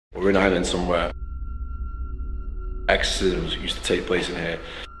We're in Ireland somewhere. Exorcisms used to take place in here.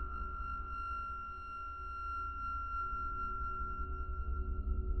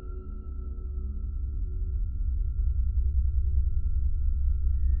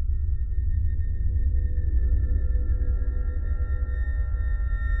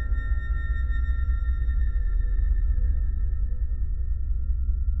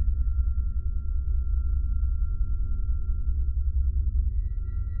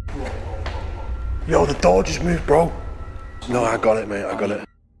 Yo, the door just moved, bro. No, I got it, mate, I got it.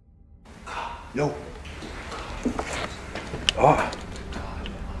 Yo. Oh.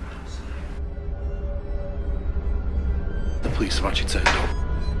 The police have actually turned up.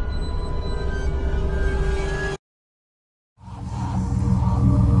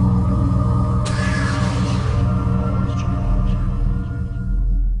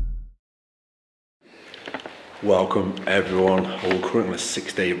 Welcome everyone. We're currently on a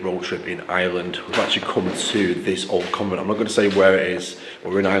 6-day road trip in Ireland. We've actually come to this old convent. I'm not going to say where it is,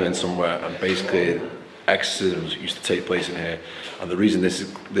 but we're in Ireland somewhere, and basically exorcisms used to take place in here. And the reason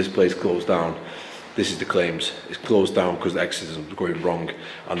this place closed down, this is the claims, it's closed down because the exorcisms were going wrong,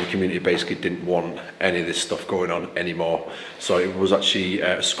 and the community basically didn't want any of this stuff going on anymore. So it was actually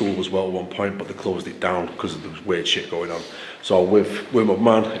a school as well at one point, but they closed it down because of the weird shit going on. So with my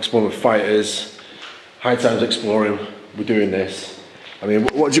man, exploring with fighters, high times exploring, we're doing this. I mean,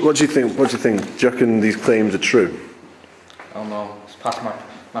 what do you think? What do you think? Do you reckon these claims are true? I don't know. It's past my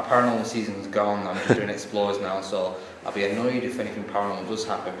paranormal season's gone. I'm just doing explores now, so I'll be annoyed if anything paranormal does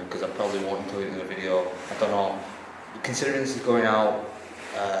happen because I probably won't include it in the video. I don't know. Considering this is going out,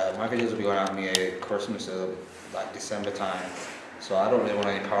 my videos will be going out near Christmas, so like December time. So I don't really want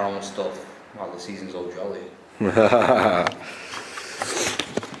any paranormal stuff while the season's all jolly.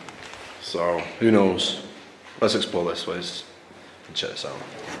 So, who knows? Let's explore this place and check this out.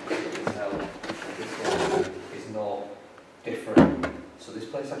 This one is not different. So this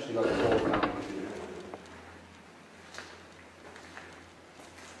place actually got closed down.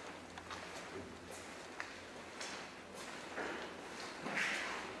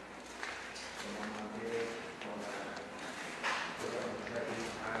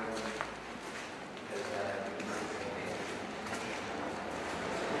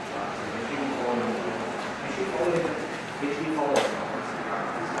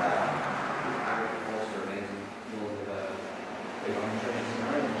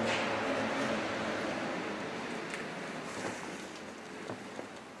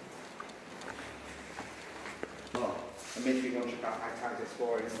 I'm meant to be going to check out high times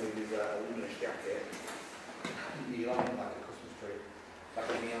exploring with his luminous jacket. You like it like a Christmas tree. Like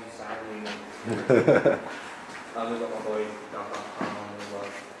a neon sign. I've got my boy down paranormal as well.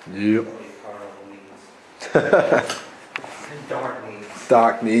 Yep. Paranormal needs. And dark needs.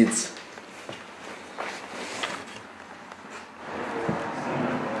 Dark needs.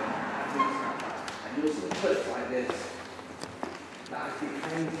 I knew some clips like this. That is the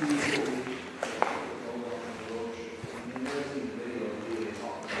kind of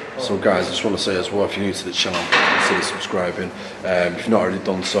So guys, I just want to say as well, if you're new to the channel, consider subscribing. If you've not already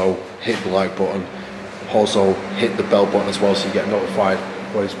done so, hit the like button. Also, hit the bell button as well so you get notified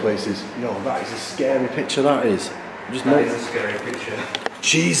for these places. Yo, that is a scary picture, that is. That is a scary picture.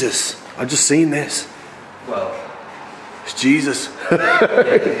 Jesus, I've just seen this. Well, it's Jesus.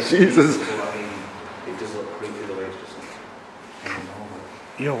 yeah, Jesus. I mean, it does look creepy the way it's just.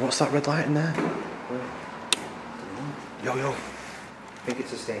 Yo, what's that red light in there? Yo. I think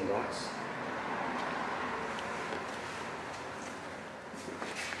it's a stained glass.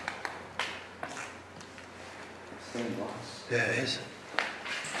 Stained glass? Yeah, it is.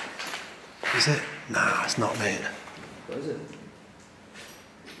 Is it? Nah, it's not, mate. What is it?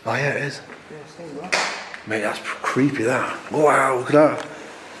 Oh yeah, it is. Yeah, stained glass. Mate, that's creepy, that. Wow, look at that.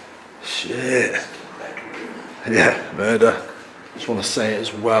 Shit. Yeah, murder. Just want to say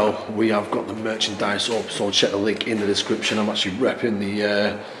as well, we have got the merchandise up, so check the link in the description. I'm actually repping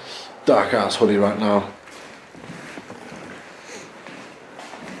the Dark Arts hoodie right now.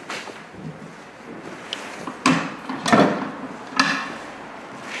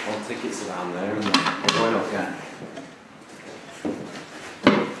 All tickets around there and we're going up, yeah.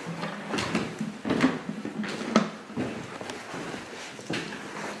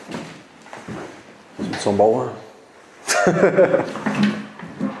 Some bowler.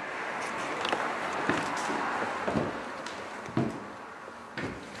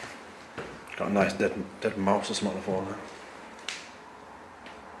 Got a nice dead mouse or something for there.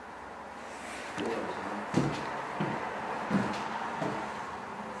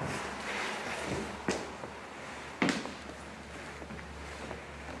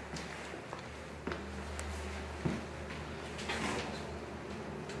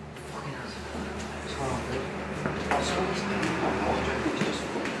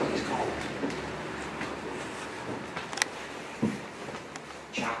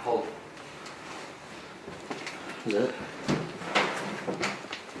 Is it?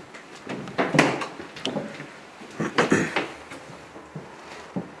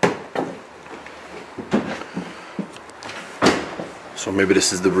 So maybe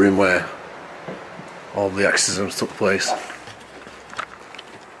this is the room where all the exorcisms took place.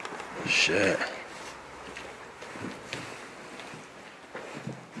 Shit.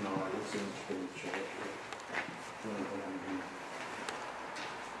 No, I don't see much for the church.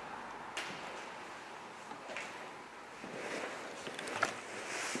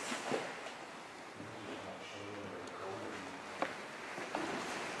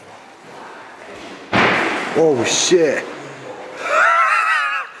 Oh shit!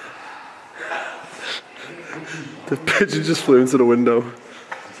 The pigeon just flew into the window.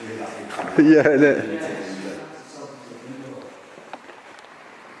 Yeah, innit?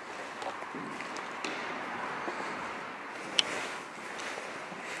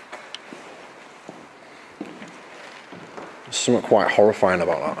 There's something quite horrifying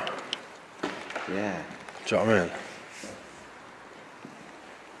about that. Yeah. Do you know what I mean?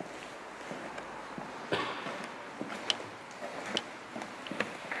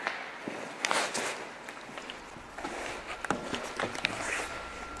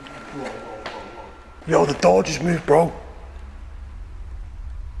 Yo, the door just moved, bro.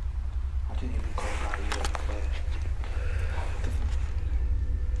 I didn't even call that either.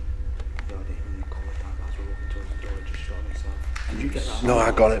 Yo, I didn't even call it that. As we're walking towards the door, it just shot myself. Did you get that? No,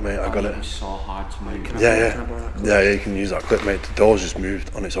 I got it, mate. I got It was it. so hard to move. Yeah, you can use that clip, mate. The door's just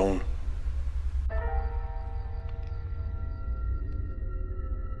moved on its own.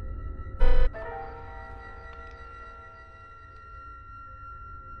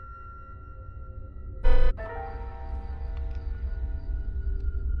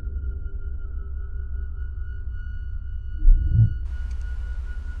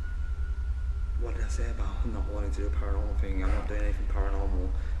 What did I say about not wanting to do a paranormal thing? I'm not doing anything paranormal,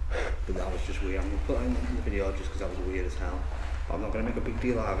 but that was just weird. I'm going to put that in the video just because that was weird as hell. But I'm not going to make a big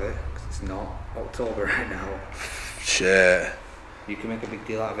deal out of it because it's not October right now. Shit. You can make a big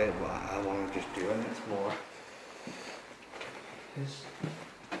deal out of it, but I want to just do it and explore.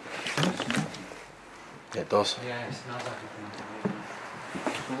 It does. Yeah, it smells like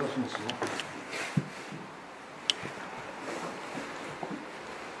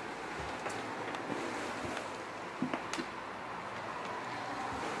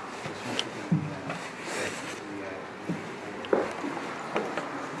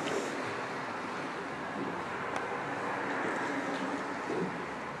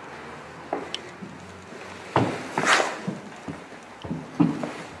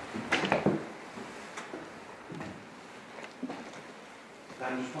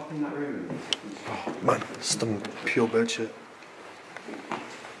Dan, just pop in that room. Oh, man, it's some pure bird shit.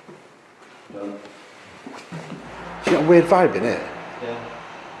 No. You got a weird vibe in it? Yeah.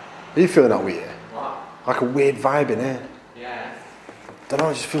 Are you feeling that weird? What? Like a weird vibe in it? Yeah. Don't know,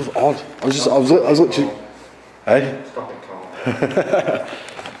 it just feels odd. I was literally. Hey? Stop it, Carl.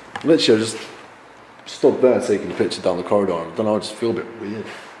 Literally, I just stood there taking a picture down the corridor. I don't know, I just feel a bit weird.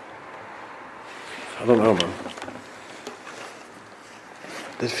 I don't know, man.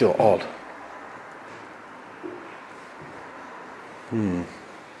 It did feel odd.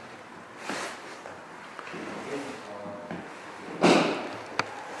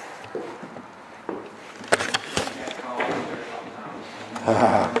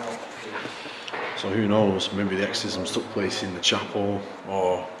 So who knows, maybe the exorcisms took place in the chapel,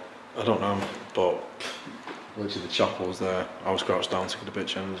 or I don't know, but literally the chapel was there. I was crouched down taking a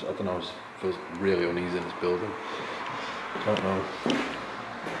picture and I don't know, I just feels really uneasy in this building. I don't know.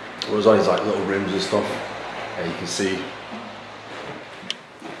 There was always like little rooms and stuff, and you can see.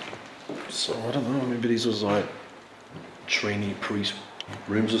 So I don't know, maybe these was like trainee priest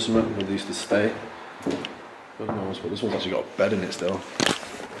rooms or something where they used to stay. God knows, but this one's actually got a bed in it still.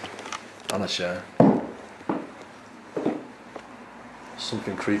 And a chair.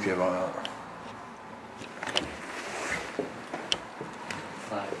 Something creepy about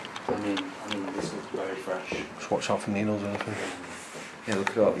that. I mean, this looks very fresh. Just watch out for needles or anything. Yeah, look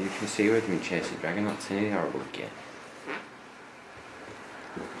it up. You can see where it's been chasing dragon. That's really horrible again.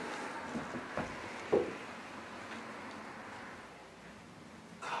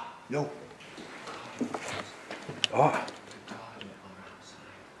 Yo. Oh.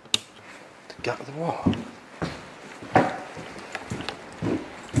 The gap of the what?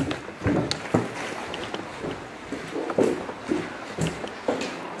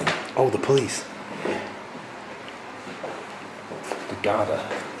 Oh, the police. The Garda.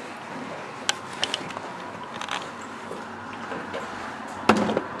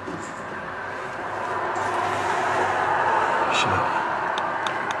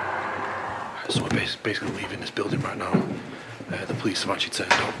 So we're basically leaving this building right now. The police have actually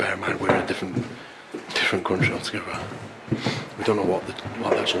turned up. Bear in mind we're in a different country altogether. We don't know what the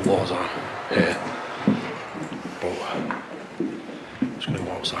actual laws are here, but I'm just going to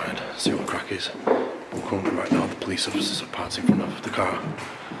go outside, see what the crack is. But currently right now the police officers are parked in front of the car,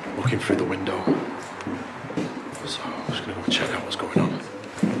 looking through the window. So I'm just going to go check out what's going on.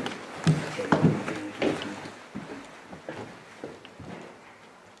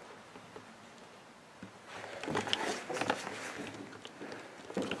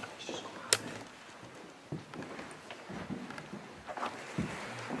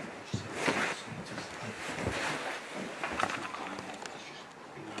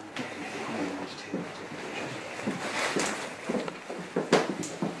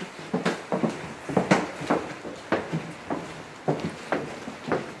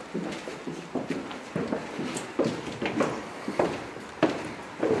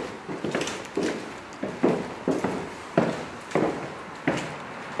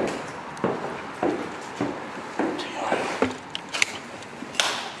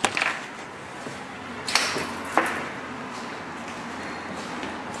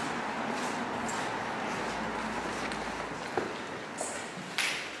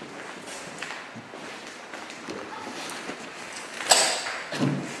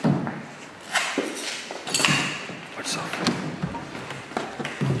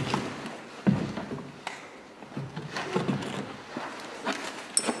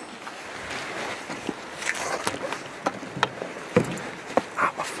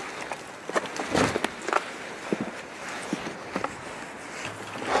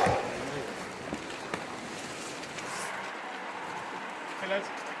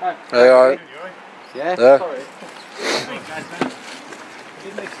 Hey, alright. Yeah? Yeah. Sorry.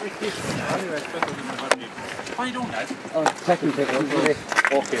 Why you doing that? Oh, taking pictures.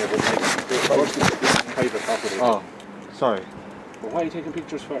 Okay, but private property. Oh, sorry. Well, why are you taking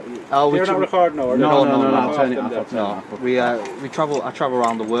pictures for? Oh, You're not recording now, or no, turn it off. No, I travel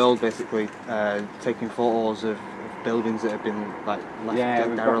around the world basically, taking photos of buildings that have been like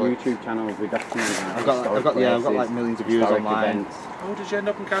left derelict. YouTube channels. We definitely I've got like millions of views online. How did you end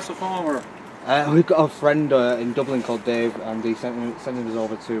up in Castlefoam? Or? We've got a friend in Dublin called Dave, and he's sending us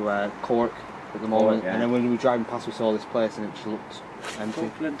over to Cork at the moment. And then when we were driving past, we saw this place, and it just looked empty.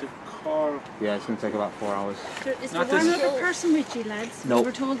 Dublin to Cork. Yeah, it's going to take about 4 hours. Is there one other person with you, lads? No. We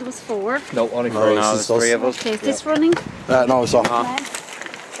were told there was 4. No, only 4 now. There's 3 of us. Okay, is this running? No, it's off.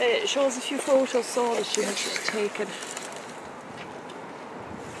 It shows a few photos saw that she had taken.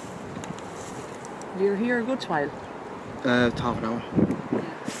 You're here a good while. Half an hour.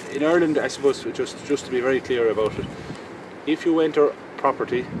 In Ireland, I suppose, just to be very clear about it, if you enter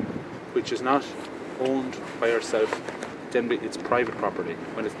property which is not owned by yourself, then it's private property.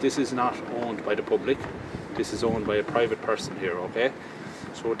 When this is not owned by the public, this is owned by a private person here, okay?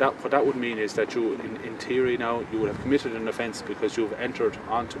 So what that would mean is that you, in theory now, you would have committed an offence because you've entered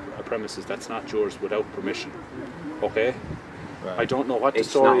onto a premises that's not yours without permission, okay? Right. I don't know what the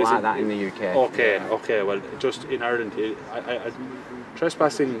story is. It's not like that in the UK. Okay, well, just in Ireland,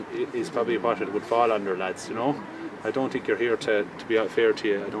 trespassing is probably what it would fall under, lads, you know? I don't think you're here to be fair to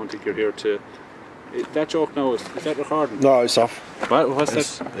you. I don't think you're here to... That joke now, is that recording? No, it's off. What? What's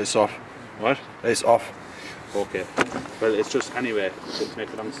that? It's off. What? It's off. Okay. Well, it's just, anyway, to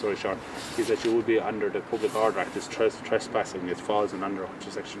make a long story short, is that you would be under the Public Order Act. It's trespassing. It falls in under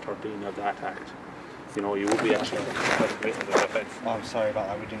Section 13 of that Act. You know, you would be actually committed an offence. Oh, I'm sorry about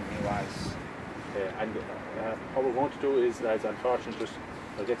that. We didn't realise. And what we're going to do is, lads, unfortunately, just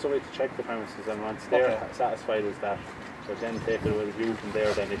I'll get somebody to check the premises, and once they're satisfied with that, we'll then take a review from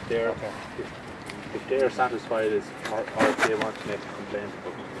there. Then, if they're satisfied as, or if they want to make a complaint,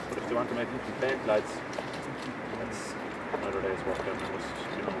 but if they want to make a complaint, lads, that's another day's work. And just,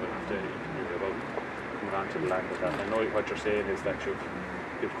 you know, we have to hear about coming on to the land of that. I know what you're saying is that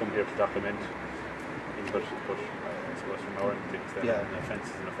you've come here to document, but I suppose from our end things that an offence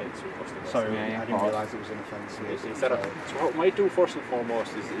is an offence. Sorry, I didn't realise it was an offence. So what we might do first and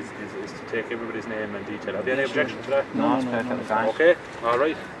foremost is to take everybody's name and detail. Have you any objection to that? No, it's perfectly fine. Okay,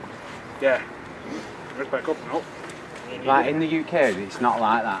 alright. Yeah. Here's back up. No. Like in the UK, it's not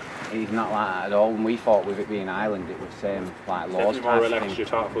like that. It's not like that at all. And we thought with it being Ireland, it was same like laws. Definitely more relaxed you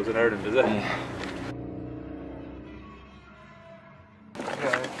thought it was in Ireland, is it? Yeah.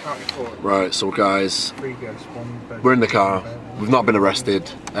 Right, so guys, we're in the car. We've not been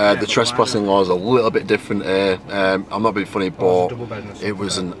arrested. The trespassing law is a little bit different here. I'm not being funny, but it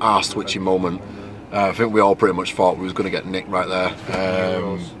was an arse-twitching moment. I think we all pretty much thought we was going to get nicked right there.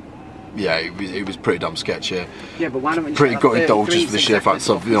 yeah, it was pretty damn sketchy. Yeah, but why don't we Pretty gutted though, just for the sheer fact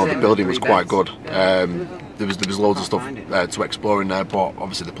of, you know, the building was quite good. There was loads of stuff to explore in there, but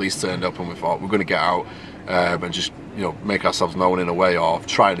obviously the police turned up and we thought we're going to get out and just, you know, make ourselves known in a way, or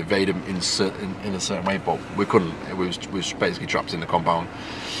try and evade them in a certain way, but we couldn't. We was basically trapped in the compound.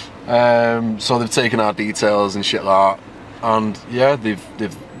 So they've taken our details and shit like that, and yeah,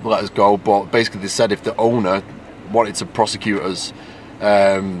 they've let us go. But basically they said if the owner wanted to prosecute us,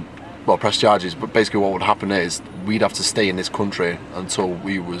 well, press charges, but basically what would happen is we'd have to stay in this country until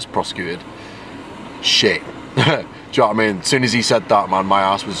we was prosecuted. Shit. Do you know what I mean? As soon as he said that, man, my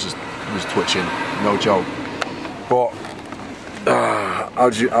ass was twitching, no joke. But how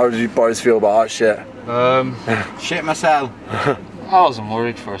do you boys feel about that shit? Shit myself. I wasn't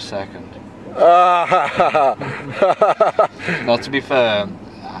worried for a second. No, to be fair,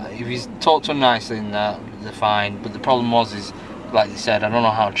 if he's talked to them nicely and that, they're fine. But the problem is, like you said, I don't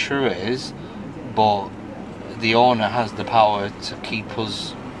know how true it is, but the owner has the power to keep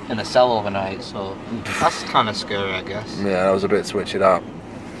us in a cell overnight, so that's kind of scary, I guess. Yeah, that was a bit twitchy, that.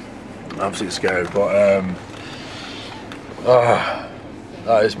 Absolutely scary, but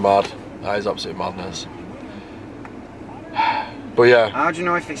that is mad. That is absolute madness. But yeah. How do you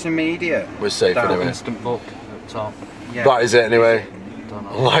know if it's immediate? We're safe That anyway. instant book at the top. Yeah. That is it anyway. Don't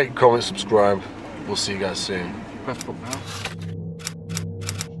know. Like, comment, subscribe. We'll see you guys soon. Press book now.